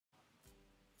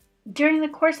During the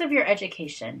course of your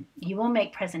education, you will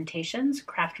make presentations,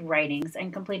 craft writings,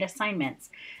 and complete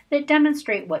assignments that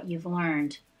demonstrate what you've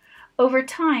learned. Over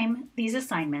time, these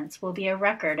assignments will be a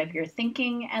record of your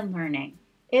thinking and learning.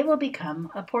 It will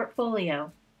become a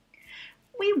portfolio.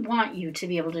 We want you to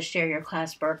be able to share your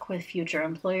classwork with future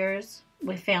employers,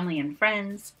 with family and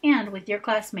friends, and with your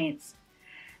classmates.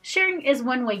 Sharing is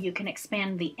one way you can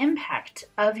expand the impact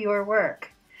of your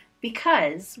work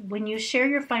because when you share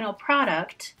your final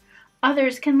product,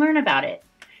 others can learn about it.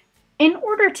 In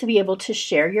order to be able to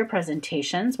share your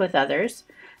presentations with others,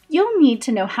 you'll need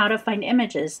to know how to find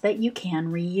images that you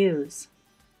can reuse.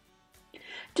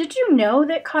 Did you know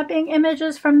that copying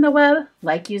images from the web,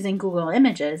 like using Google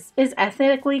Images, is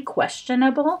ethically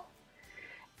questionable?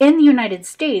 In the United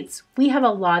States, we have a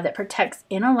law that protects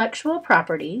intellectual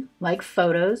property, like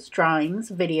photos, drawings,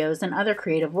 videos, and other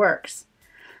creative works.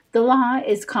 The law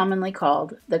is commonly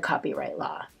called the copyright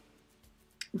law.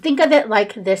 Think of it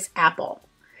like this apple.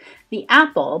 The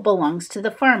apple belongs to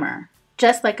the farmer,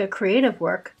 just like a creative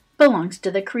work belongs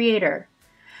to the creator.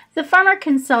 The farmer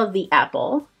can sell the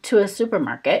apple to a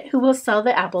supermarket who will sell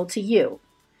the apple to you.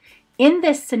 In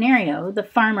this scenario, the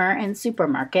farmer and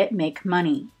supermarket make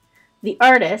money. The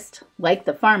artist, like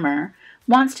the farmer,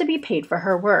 wants to be paid for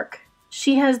her work.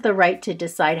 She has the right to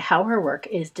decide how her work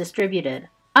is distributed.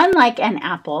 Unlike an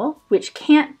apple, which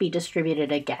can't be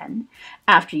distributed again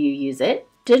after you use it,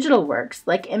 digital works,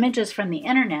 like images from the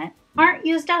internet, aren't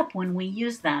used up when we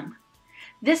use them.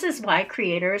 This is why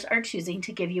creators are choosing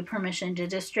to give you permission to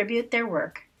distribute their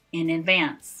work in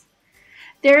advance.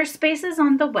 There are spaces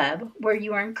on the web where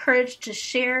you are encouraged to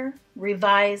share,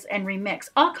 revise, and remix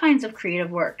all kinds of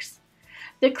creative works.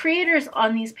 The creators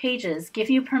on these pages give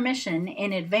you permission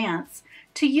in advance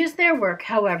to use their work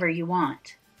however you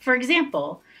want. For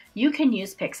example, you can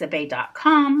use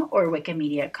pixabay.com or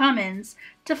Wikimedia Commons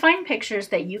to find pictures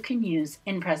that you can use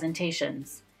in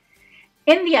presentations.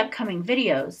 In the upcoming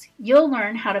videos, you'll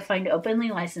learn how to find openly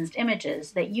licensed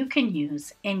images that you can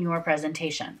use in your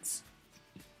presentations.